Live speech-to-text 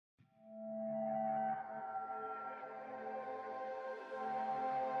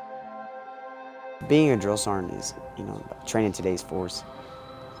Being a drill sergeant is, training today's force.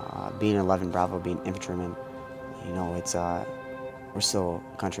 Being 11 Bravo, being infantryman, it's we're still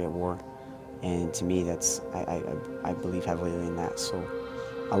a country at war, and to me, I believe heavily in that. So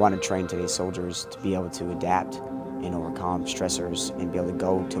I want to train today's soldiers to be able to adapt and overcome stressors and be able to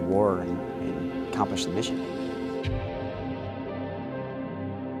go to war and accomplish the mission.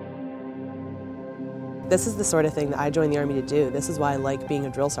 This is the sort of thing that I joined the Army to do. This is why I like being a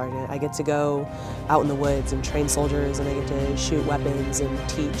drill sergeant. I get to go out in the woods and train soldiers, and I get to shoot weapons and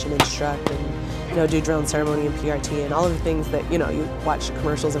teach and instruct and do drill and ceremony and PRT and all of the things that you watch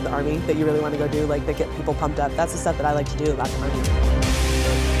commercials of the Army that you really want to go do, like that get people pumped up. That's the stuff that I like to do about the Army.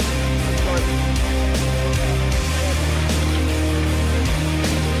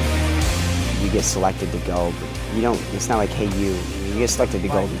 You get selected to go, but it's not like, hey, you get selected to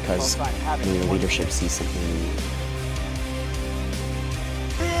go because your leadership sees something in you.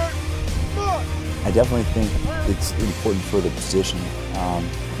 I definitely think it's important for the position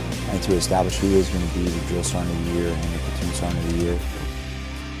and to establish who is going to be the drill sergeant of the year and the platoon sergeant of the year.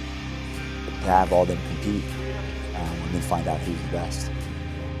 To have all them compete and then find out who's the best.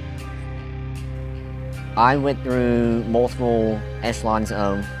 I went through multiple echelons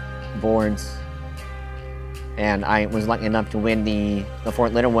of boards, and I was lucky enough to win the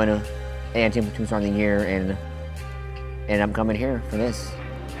Fort Leonard A&T Platoon Sergeant of the Year, and I'm coming here for this.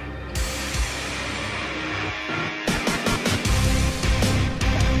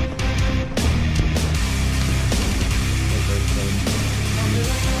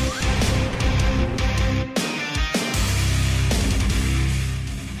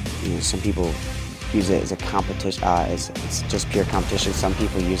 Some people use it as a competition, it's just pure competition. Some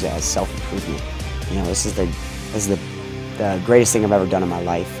people use it as self-improvement. This is the greatest thing I've ever done in my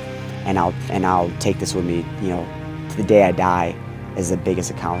life, and I'll take this with me, to the day I die, as the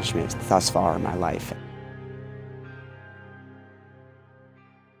biggest accomplishment thus far in my life.